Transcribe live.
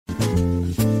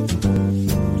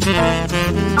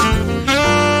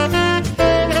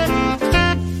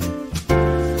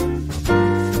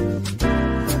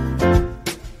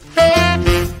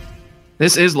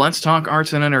This is Let's Talk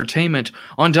Arts and Entertainment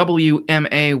on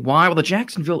WMAY. Well, the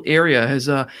Jacksonville area has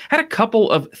had a couple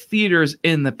of theaters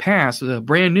in the past. A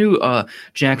brand new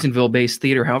Jacksonville-based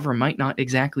theater, however, might not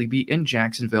exactly be in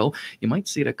Jacksonville. You might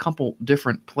see it a couple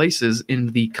different places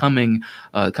in the coming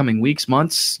weeks,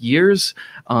 months, years.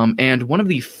 And one of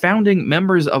the founding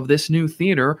members of this new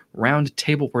theater, Round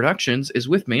Table Productions, is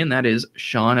with me, and that is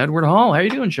Sean Edward Hall. How are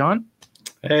you doing, Sean?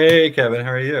 Hey, Kevin.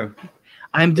 How are you?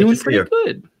 I'm doing pretty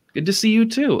good. Good to see you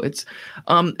too. It's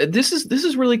this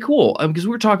is really cool because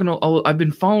we're talking. I've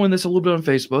been following this a little bit on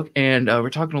Facebook, and we're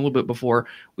talking a little bit before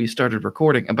we started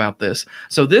recording about this.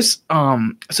 So this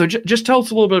just tell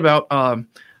us a little bit about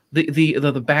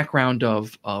the background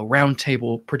of Round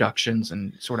Table Productions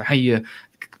and sort of how you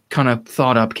kind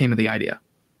of came to the idea.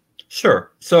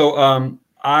 Sure. So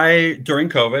I during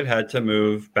COVID had to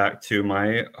move back to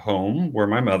my home where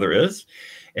my mother is,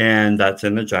 and that's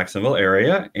in the Jacksonville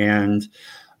area. And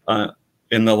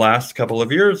in the last couple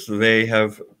of years, they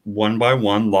have one by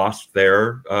one lost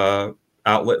their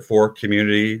outlet for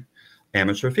community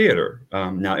amateur theater.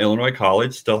 Now, Illinois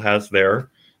College still has their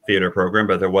theater program,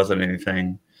 but there wasn't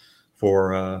anything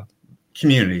for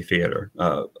community theater.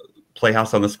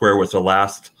 Playhouse on the Square was the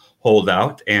last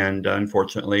holdout, and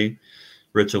unfortunately,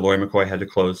 Rich and Lori McCoy had to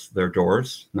close their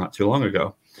doors not too long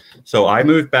ago. So I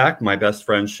moved back. My best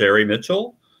friend, Sherry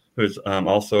Mitchell, who's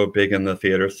also big in the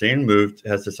theater scene,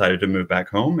 has decided to move back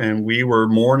home. And we were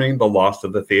mourning the loss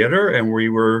of the theater. And we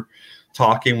were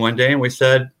talking one day and we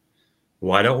said,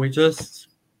 why don't we just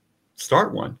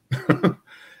start one?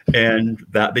 And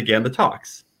that began the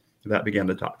talks.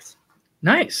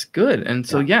 Nice. Good. And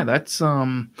so, that's,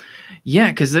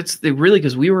 because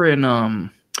because we were in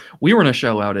a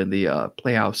show out in the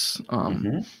Playhouse,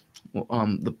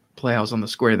 the Playhouse on the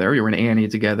Square there. We were in Annie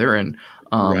together, and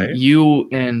right. You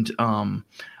and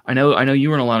I know you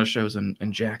were in a lot of shows in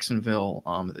Jacksonville.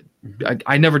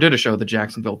 I never did a show at the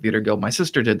Jacksonville Theater Guild. My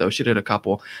sister did though; she did a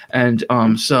couple. And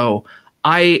and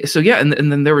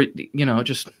then there were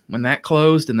just when that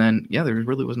closed, and then there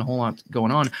really wasn't a whole lot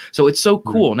going on. So it's so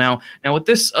cool now with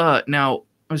this. Now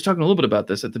I was talking a little bit about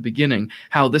this at the beginning.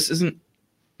 How this isn't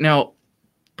now.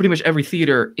 Pretty much every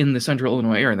theater in the Central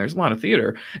Illinois area, and there's a lot of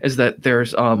theater, is that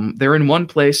there's they're in one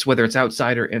place, whether it's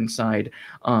outside or inside.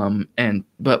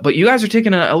 But you guys are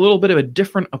taking a little bit of a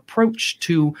different approach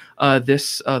to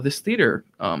this theater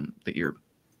that you're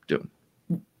doing.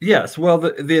 Yes, well,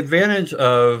 the advantage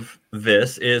of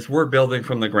this is we're building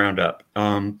from the ground up.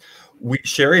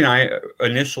 Sherry and I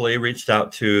initially reached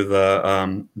out to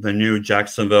the new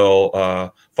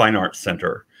Jacksonville Fine Arts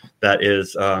Center that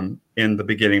is in the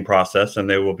beginning process, and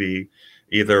they will be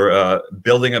either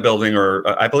building a building or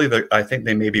I think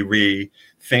they may be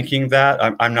rethinking that.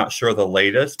 I'm not sure the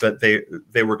latest, but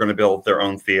they were going to build their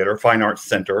own theater, Fine Arts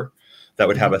Center, that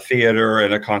would have a theater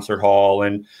and a concert hall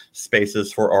and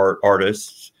spaces for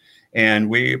artists. And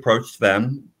we approached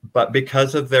them, but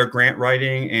because of their grant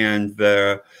writing and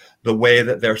the way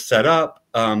that they're set up,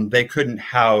 they couldn't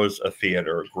house a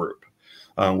theater group.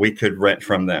 We could rent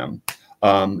from them.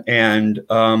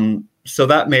 So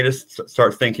that made us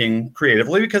start thinking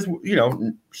creatively because,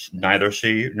 neither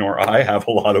she nor I have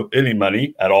any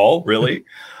money at all, really.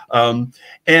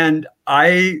 And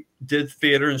I did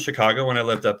theater in Chicago when I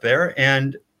lived up there,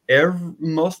 and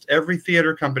most every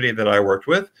theater company that I worked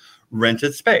with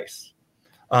rented space.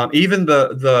 Even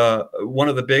the one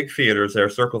of the big theaters there,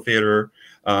 Circle Theater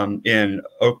in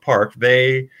Oak Park,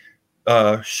 they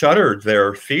shuttered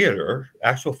their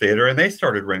actual theater, and they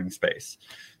started renting space.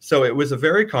 So it was a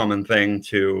very common thing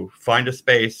to find a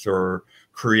space or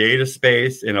create a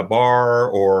space in a bar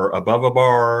or above a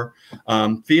bar.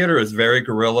 Theater is very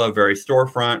guerrilla, very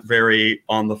storefront, very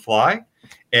on the fly.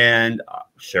 And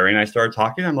Sherry and I started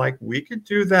talking. I'm like, we could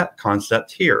do that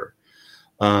concept here.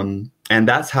 And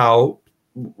that's how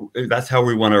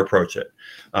we want to approach it.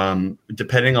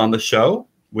 Depending on the show,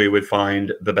 we would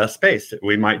find the best space.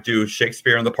 We might do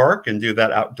Shakespeare in the Park and do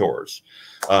that outdoors.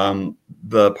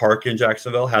 The park in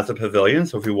Jacksonville has a pavilion,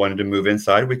 so if we wanted to move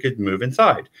inside, we could move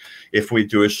inside. If we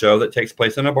do a show that takes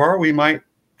place in a bar, we might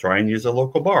try and use a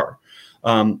local bar.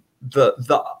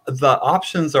 The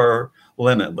options are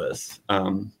limitless.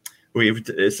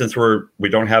 Since we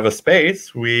don't have a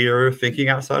space, we are thinking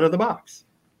outside of the box.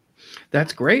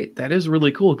 That's great. That is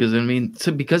really cool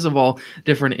because of all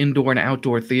different indoor and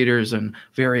outdoor theaters and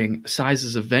varying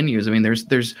sizes of venues.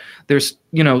 There's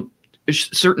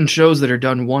certain shows that are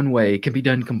done one way can be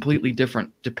done completely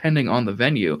different depending on the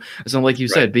venue. So like you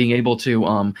said, being able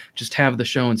to just have the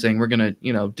show and saying we're going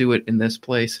to do it in this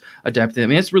place, adapt it. I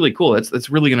mean, it's really cool. That's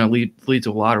really going to lead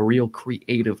to a lot of real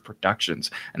creative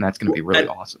productions, and that's going to be really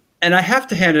awesome. And I have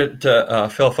to hand it to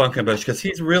Phil Funkenbush, because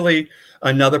he's really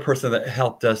another person that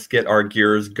helped us get our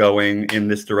gears going in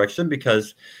this direction,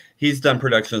 because he's done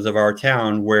productions of Our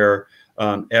Town where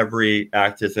every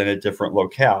act is in a different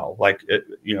locale. Like,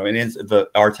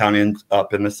 Our Town ends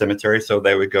up in the cemetery, so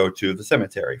they would go to the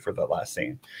cemetery for the last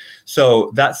scene.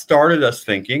 So that started us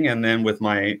thinking. And then with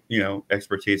my,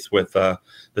 expertise with the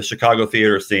Chicago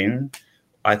theater scene,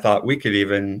 I thought we could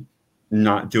even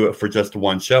not do it for just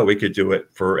one show. We could do it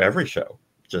for every show.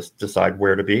 Just decide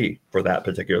where to be for that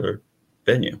particular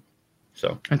venue.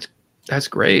 So that's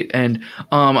great. And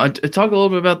I talk a little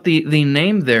bit about the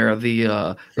name there,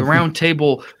 the Round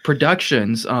Table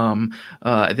Productions.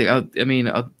 I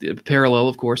think parallel,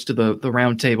 of course, to the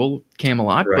Round Table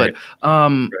Camelot, right.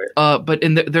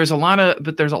 There's a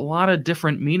lot of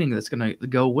different meaning that's going to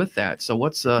go with that. So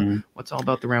what's all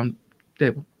about the Round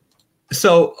Table?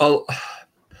 So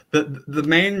the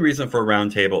main reason for a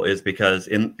round table is because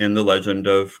in the legend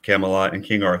of Camelot and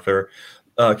King Arthur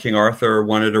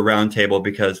wanted a round table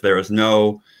because there was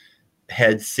no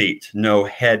head seat, no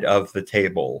head of the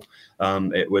table.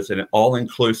 It was an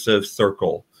all-inclusive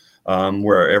circle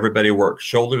where everybody worked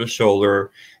shoulder to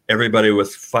shoulder. Everybody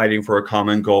was fighting for a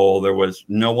common goal. There was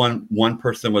one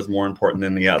person was more important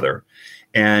than the other.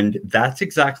 And that's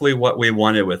exactly what we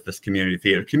wanted with this community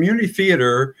theater. Community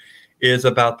theater is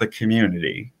about the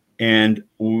community. And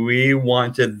we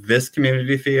wanted this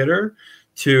community theater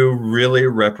to really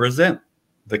represent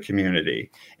the community.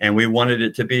 And we wanted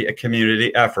it to be a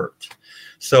community effort.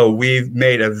 So we've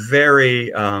made a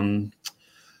very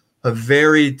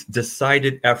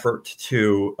decided effort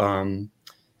to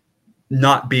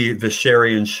not be the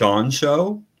Sherry and Sean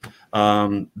show.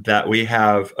 That we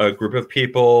have a group of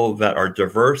people that are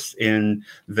diverse in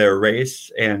their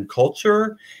race and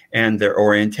culture and their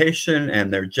orientation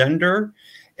and their gender,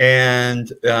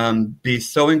 and be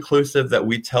so inclusive that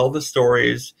we tell the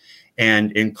stories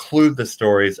and include the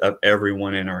stories of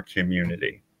everyone in our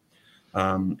community.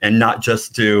 And not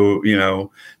just do,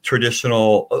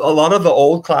 traditional, a lot of the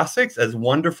old classics, as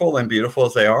wonderful and beautiful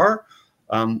as they are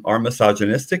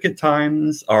misogynistic at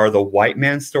times, are the white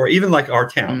man story, even like Our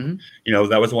Town. Mm-hmm.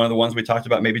 That was one of the ones we talked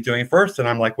about maybe doing first. And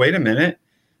I'm like, wait a minute,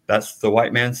 that's the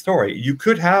white man story. You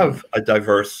could have a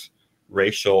diverse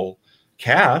racial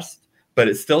cast, but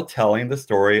it's still telling the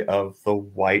story of the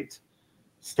white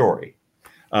story.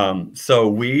 So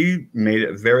we made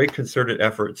a very concerted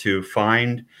effort to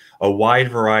find a wide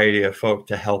variety of folk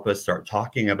to help us start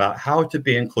talking about how to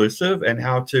be inclusive and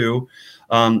how to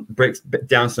break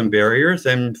down some barriers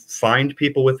and find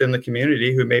people within the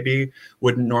community who maybe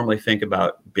wouldn't normally think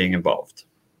about being involved.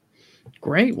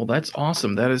 Great. Well, that's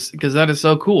awesome. That is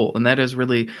so cool. And that is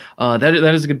really, that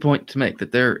is a good point to make,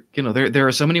 that there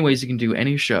are so many ways you can do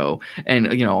any show. And,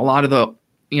 a lot of the,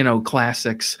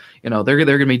 classics, they're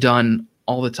going to be done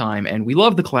all the time, and we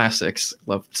love the classics,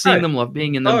 love seeing them, love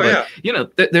being in them.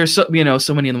 There's so many of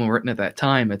them were written at that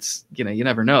time. It's you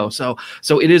never know. So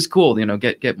it is cool.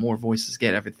 Get more voices,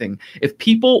 get everything. If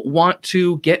people want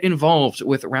to get involved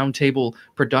with Roundtable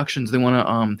Productions, they want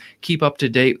to keep up to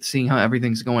date, seeing how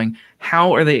everything's going.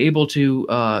 How are they able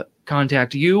to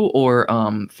contact you or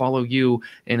follow you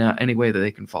in any way that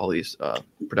they can follow these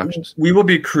productions? We will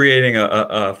be creating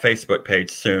a Facebook page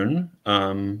soon.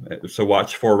 So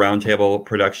watch for Roundtable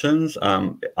Productions.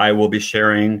 I will be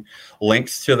sharing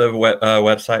links to the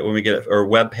website when we get it, or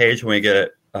web page when we get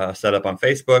it set up on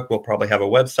Facebook. We'll probably have a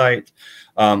website.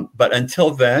 But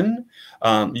until then,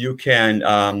 you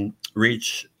can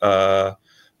reach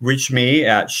me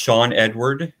at Sean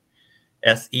Edward,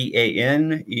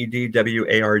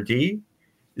 SEANEDWARD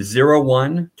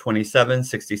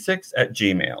 012766 at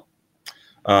Gmail.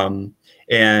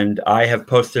 And I have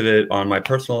posted it on my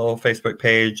personal Facebook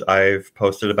page. I've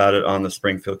posted about it on the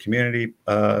Springfield community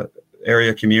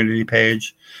area community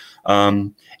page.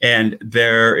 And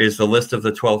there is a list of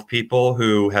the 12 people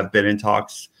who have been in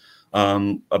talks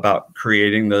about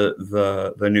creating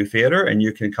the new theater, and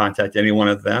you can contact any one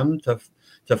of them to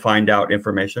find out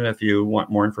information if you want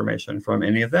more information from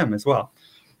any of them as well.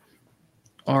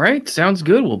 All right, sounds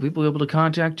good. Well, people will be able to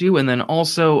contact you, and then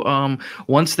also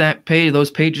once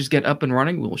those pages get up and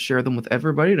running, we'll share them with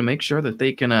everybody to make sure that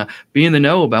they can be in the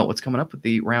know about what's coming up with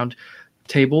the Round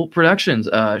Table Productions.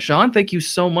 Sean, thank you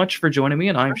so much for joining me,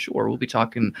 and I'm sure we'll be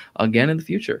talking again in the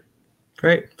future.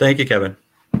 Great, thank you, Kevin.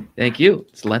 Thank you.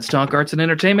 It's Let's Talk Arts and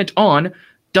Entertainment on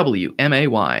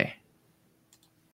WMAY.